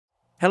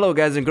Hello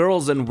guys and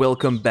girls, and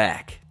welcome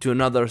back to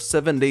another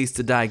 7 days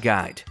to die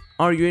guide.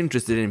 Are you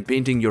interested in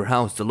painting your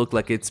house to look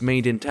like it's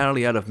made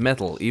entirely out of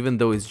metal even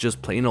though it's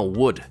just plain old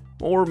wood?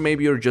 Or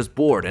maybe you're just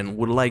bored and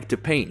would like to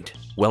paint?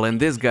 Well, in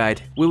this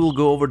guide we will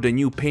go over the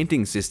new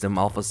painting system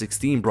Alpha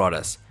 16 brought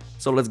us,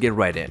 so let's get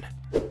right in.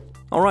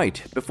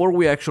 Alright, before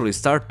we actually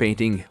start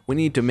painting, we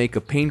need to make a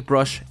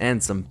paintbrush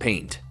and some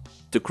paint.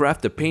 To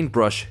craft a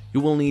paintbrush, you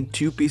will need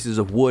 2 pieces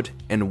of wood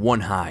and 1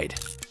 hide.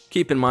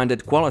 Keep in mind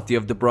that quality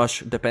of the brush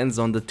depends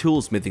on the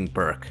toolsmithing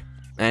perk.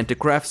 And to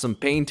craft some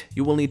paint,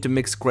 you will need to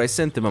mix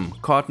chrysanthemum,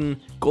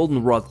 cotton,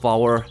 goldenrod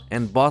flower,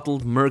 and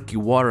bottled murky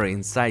water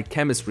inside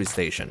chemistry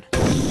station.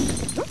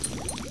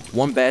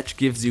 1 batch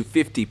gives you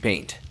 50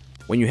 paint.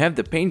 When you have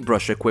the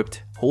paintbrush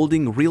equipped,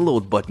 holding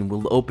reload button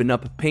will open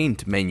up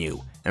paint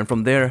menu, and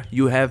from there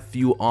you have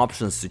few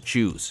options to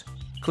choose.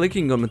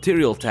 Clicking on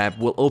Material tab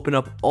will open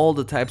up all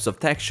the types of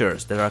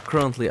textures that are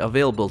currently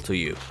available to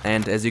you,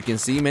 and as you can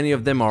see, many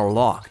of them are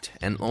locked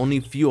and only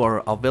few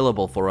are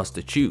available for us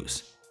to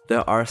choose.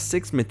 There are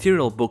 6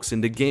 material books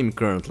in the game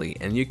currently,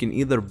 and you can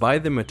either buy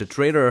them at a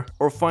trader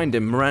or find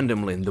them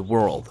randomly in the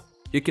world.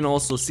 You can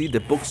also see the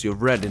books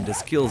you've read in the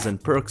skills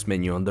and perks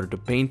menu under the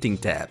painting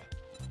tab.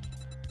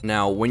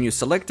 Now, when you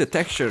select the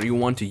texture you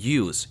want to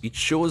use, it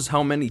shows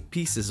how many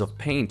pieces of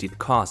paint it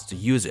costs to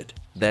use it.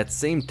 That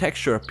same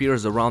texture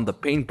appears around the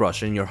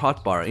paintbrush in your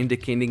hotbar,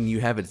 indicating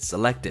you have it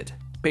selected.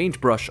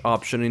 Paintbrush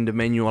option in the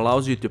menu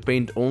allows you to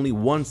paint only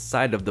one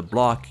side of the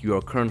block you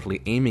are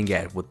currently aiming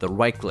at with the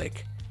right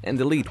click, and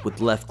delete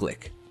with left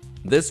click.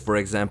 This, for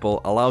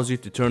example, allows you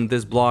to turn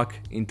this block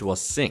into a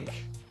sink.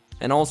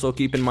 And also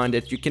keep in mind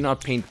that you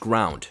cannot paint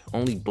ground,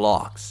 only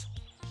blocks.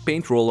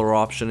 Paint roller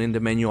option in the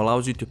menu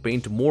allows you to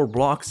paint more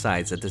block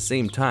sides at the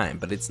same time,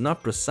 but it's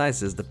not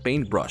precise as the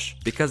paintbrush,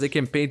 because it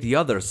can paint the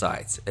other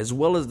sides, as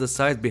well as the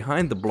side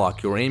behind the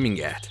block you're aiming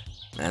at.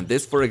 And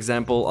this, for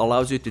example,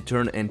 allows you to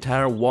turn an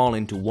entire wall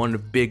into one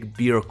big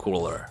beer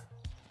cooler.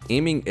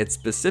 Aiming at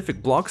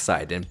specific block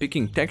side and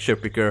picking texture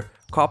picker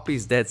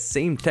copies that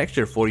same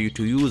texture for you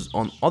to use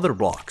on other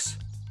blocks.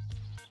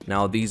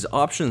 Now, these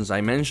options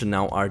I mentioned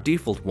now are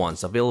default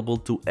ones available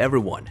to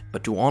everyone,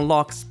 but to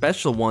unlock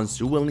special ones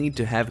you will need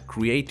to have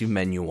creative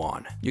menu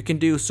on. You can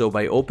do so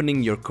by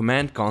opening your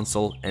command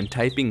console and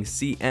typing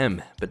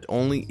CM, but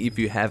only if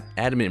you have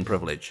admin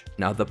privilege.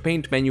 Now, the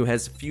paint menu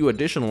has few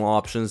additional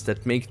options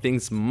that make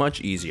things much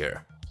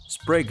easier.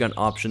 Spray gun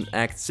option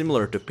acts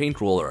similar to paint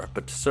roller,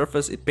 but the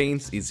surface it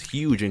paints is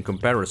huge in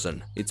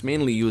comparison. It's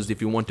mainly used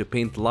if you want to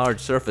paint large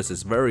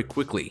surfaces very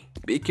quickly.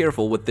 Be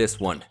careful with this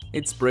one,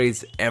 it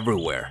sprays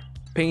everywhere.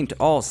 Paint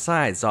all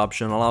sides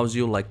option allows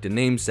you, like the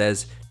name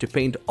says, to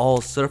paint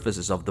all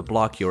surfaces of the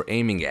block you're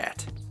aiming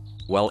at.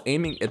 While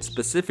aiming at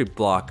specific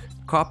block,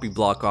 copy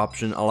block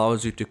option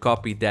allows you to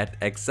copy that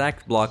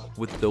exact block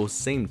with those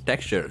same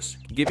textures,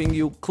 giving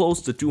you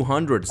close to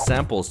 200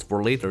 samples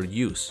for later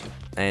use.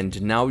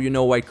 And now you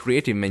know why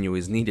creative menu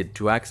is needed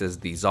to access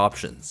these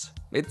options.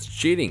 It's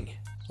cheating.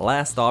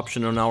 Last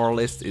option on our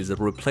list is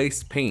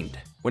replace paint.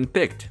 When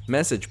picked,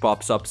 message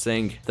pops up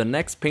saying the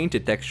next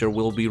painted texture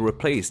will be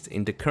replaced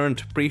in the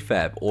current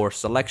prefab or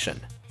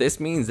selection. This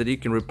means that you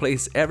can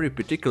replace every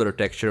particular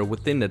texture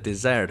within the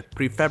desired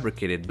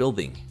prefabricated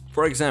building.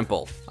 For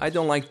example, I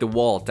don't like the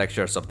wall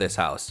textures of this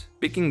house.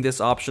 Picking this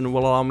option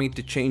will allow me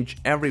to change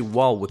every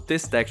wall with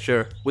this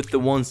texture with the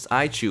ones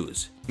I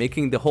choose,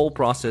 making the whole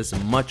process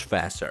much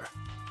faster.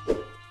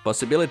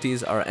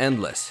 Possibilities are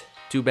endless.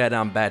 Too bad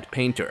I'm bad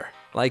painter.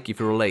 Like if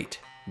you relate.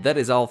 That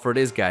is all for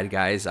this guide,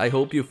 guys. I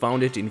hope you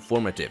found it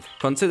informative.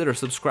 Consider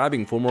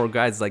subscribing for more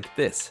guides like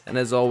this, and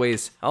as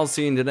always, I'll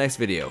see you in the next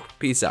video.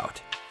 Peace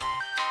out.